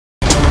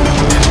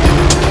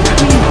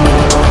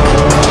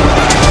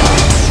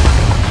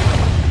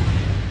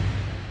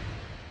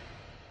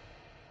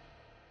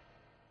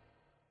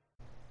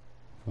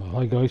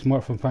Hi guys,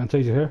 Mark from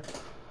Fantasia here.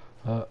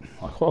 I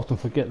quite often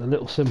forget the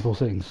little simple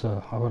things.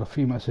 I've had a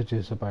few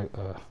messages about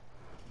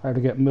how to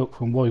get milk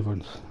from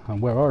wyverns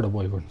and where are the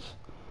wyverns.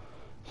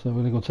 So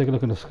we're going to go take a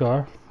look in the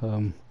scar.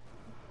 I'm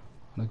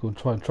going to go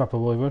try and trap a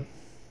wyvern,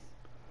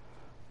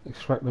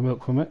 extract the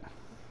milk from it.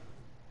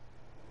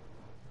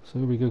 So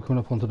here we go,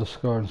 coming up onto the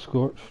scar and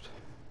scorched.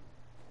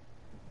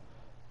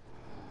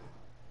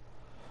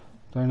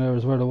 Down there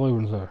is where the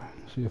wyverns are.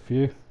 See a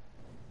few.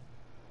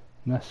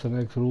 Nests and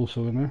eggs are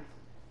also in there.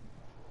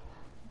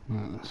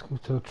 Right, let's go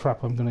to the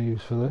trap I'm going to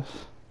use for this.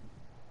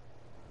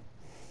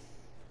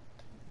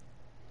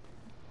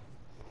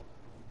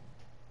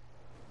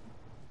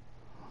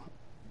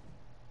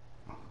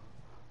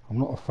 I'm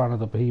not a fan of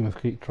the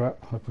behemoth gate trap.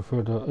 I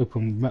prefer the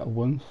open metal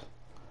ones.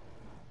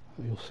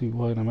 You'll see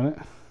why in a minute.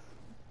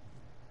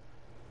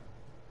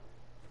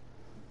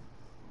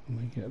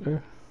 Let me get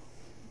there.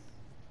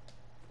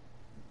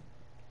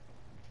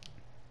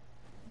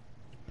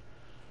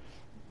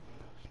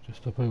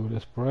 Just up over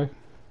this brow.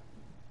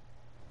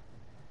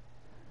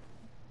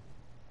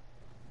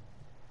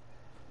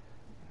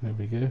 There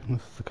we go, this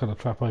is the kind of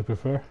trap I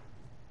prefer.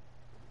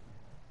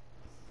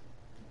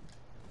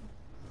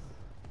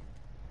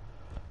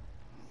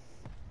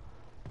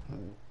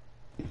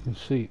 You can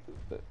see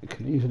that it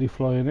can easily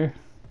fly in here,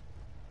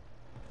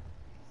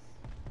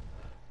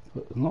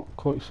 but not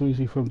quite so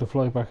easy for them to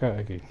fly back out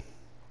again.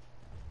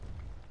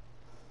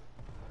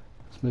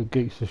 There's no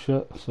gates to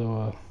shut,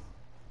 so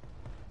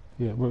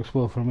yeah, it works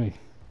well for me.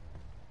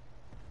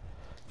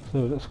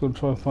 So let's go and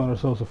try and find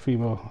ourselves a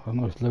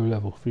nice low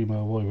level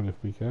female wyvern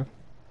if we can.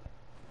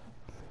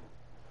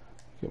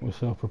 Get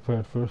myself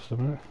prepared first a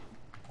minute.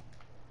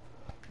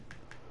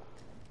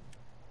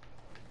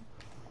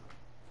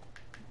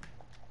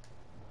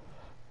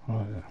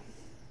 Right there.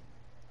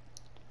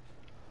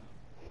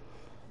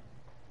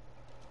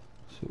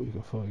 See what we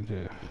can find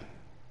here.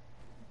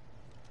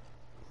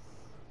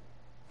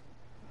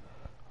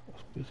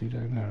 It's busy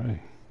down there, eh?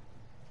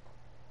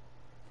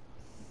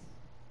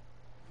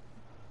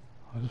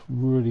 I just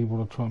really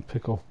want to try and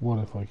pick off one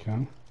if I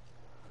can.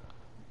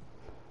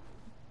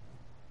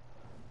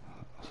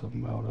 That's a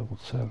male level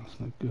 10, that's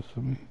no good for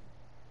me.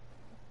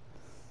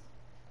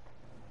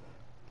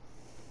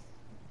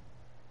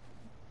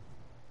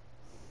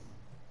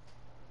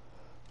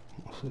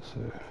 What's this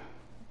here?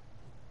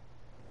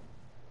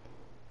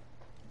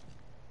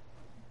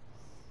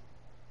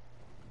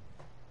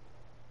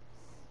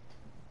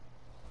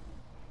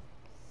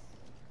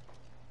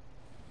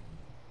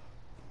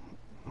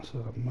 That's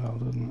a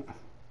male, isn't it?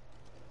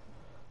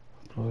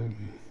 Blimey.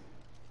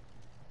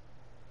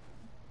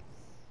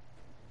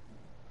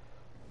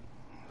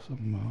 That's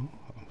a male.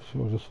 I'm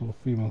sure I just saw a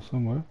female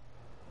somewhere.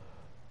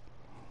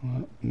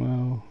 Right,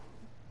 male.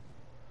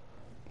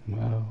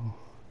 Male.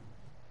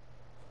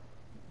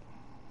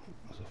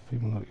 There's a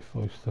female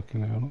 95 stuck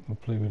in there. I'm not going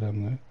to play with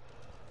them now.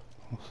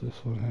 What's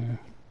this one here?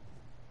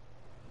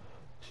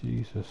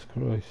 Jesus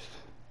Christ.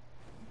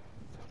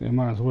 Definitely a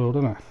man's world,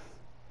 isn't it?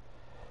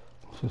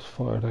 What's this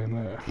fire down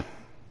there?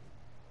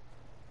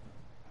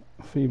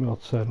 Female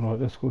 10, right,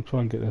 let's go and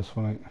try and get this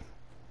one out.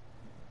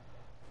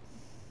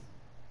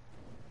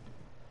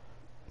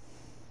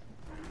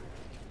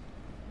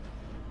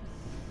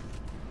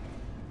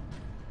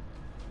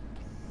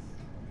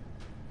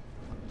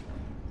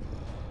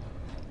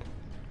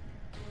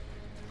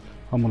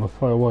 I'm on a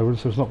fire wyvern,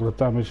 so it's not going to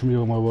damage me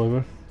or my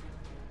wyvern.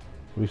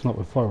 Well, he's not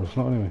with fire, it's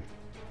not anyway.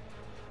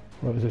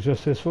 Right, is it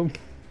just this one?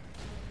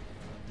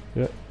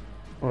 Yeah,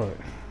 right.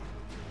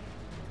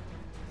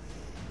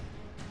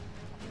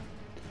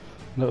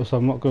 Notice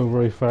I'm not going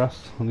very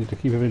fast, I need to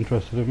keep him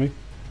interested in me.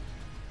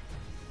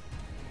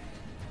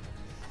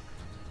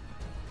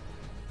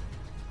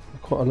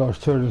 Quite a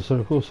large turning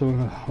circle, so I'm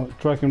going to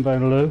drag him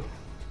down low.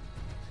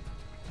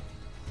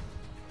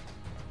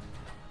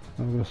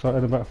 I'm going to start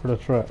heading back for the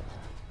trap.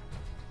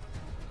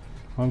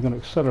 I'm going to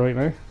accelerate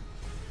now.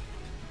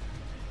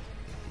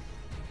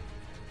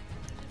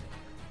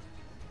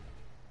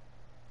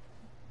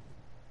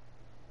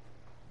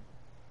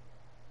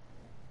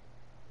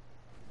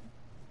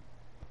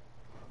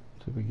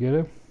 Did we get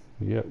him?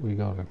 Yep, we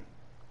got him.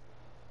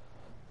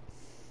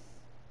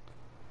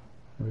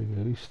 There we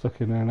go, he's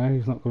stuck in there now,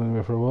 he's not going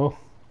anywhere for a while.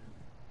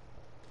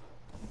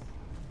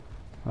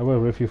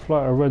 However, if you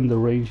fly around the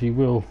range, he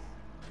will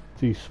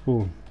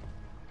despawn.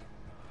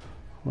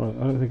 Right,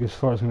 I don't think his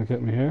fire's going to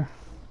get me here.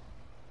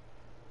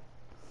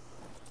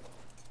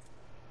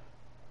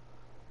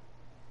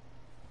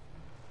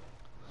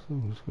 So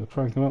I'm just going to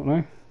try and come up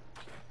now.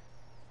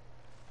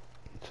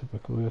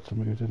 Typical, he had to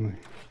move, didn't he?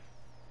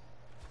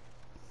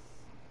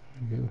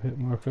 There we go, hit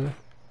marker.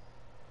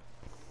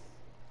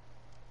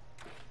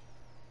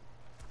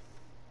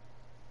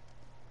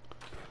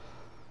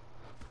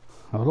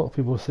 Now, a lot of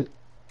people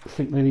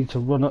think they need to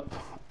run up,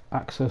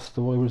 access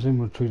the wyvern's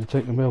inventory to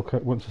take the milk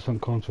out once it's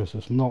unconscious.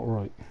 It's not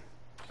right.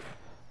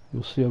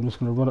 You'll see I'm just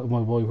going to run up my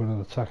wyvern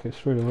and attack it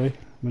straight away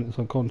when it's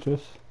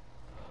unconscious.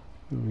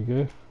 There we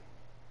go.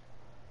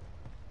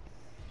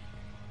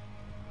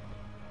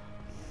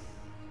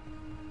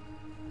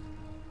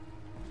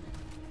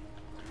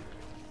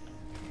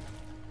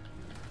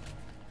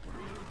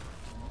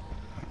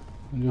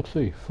 And you'll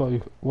see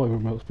 5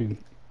 Wyvern Milk's been,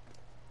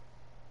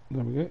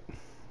 there we go,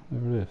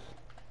 there it is.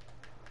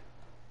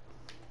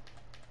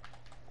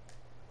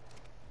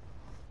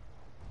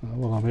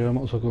 While I'm here, I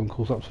might as well go and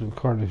cause absolute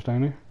carnage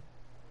down here.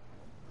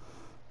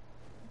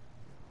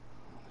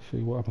 Show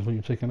you what happens when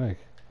you take an egg.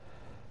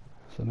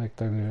 It's an egg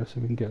down here,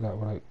 so we can get that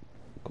without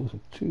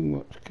causing too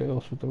much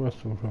chaos with the rest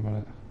of them for a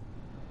minute.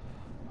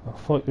 I'll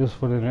fight this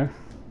one in here.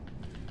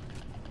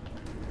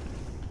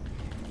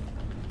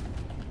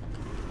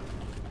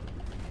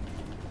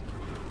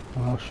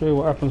 And I'll show you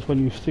what happens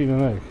when you steal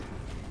an egg.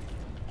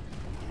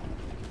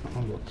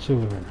 I've got 2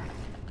 of them.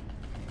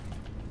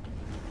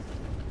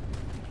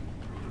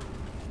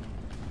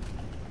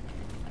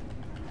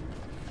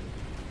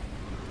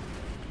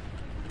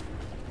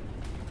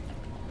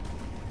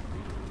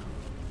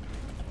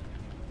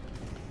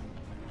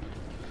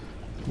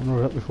 I'll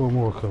hurry up before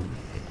more come.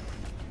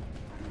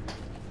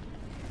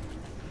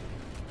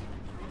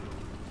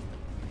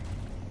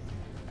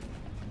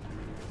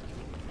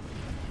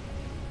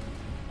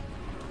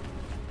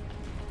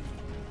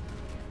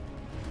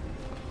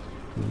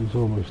 He's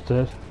almost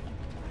dead.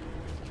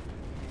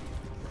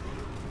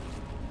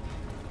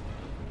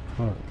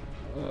 Right,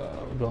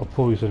 we've got a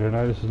poison here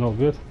now, this is not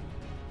good.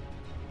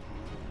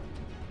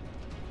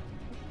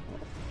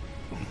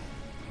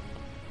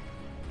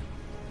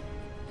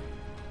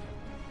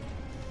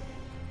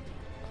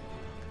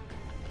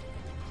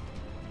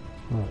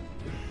 Right.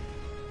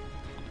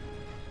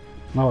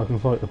 Now I can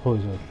fight the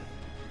poison.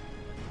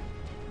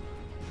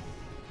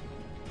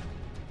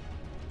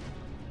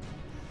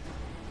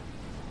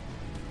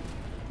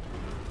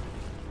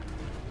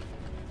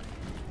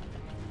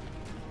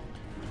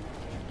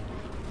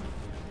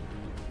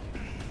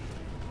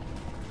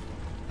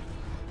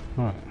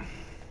 Right.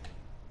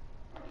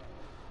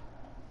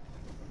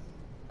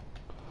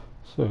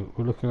 So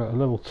we're looking at a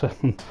level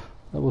 10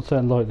 level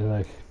 10 lightning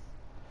egg.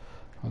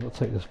 I've got to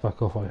take this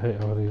back off, I hate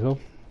how these on.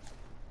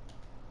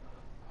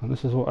 And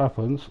this is what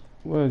happens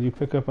when you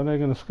pick up an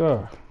egg and a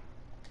scar.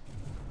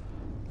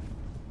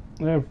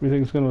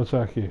 Everything's going to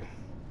attack you.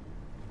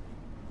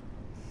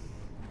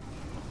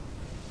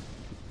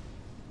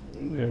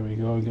 There we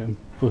go, I'm getting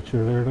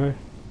butchered there now.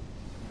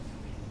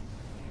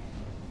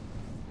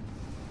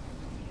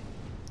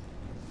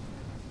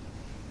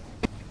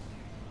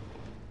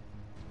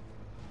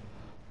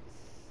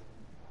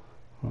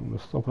 I'm going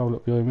to stop and have a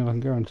look behind me and I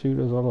can guarantee you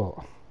there's a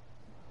lot.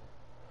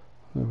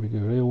 There we go,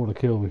 they all want to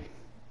kill me.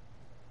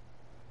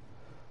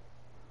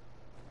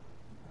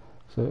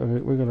 So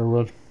we're going to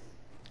run.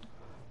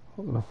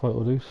 I'm going to fight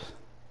all these.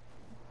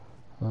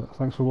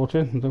 Thanks for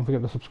watching and don't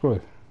forget to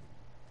subscribe.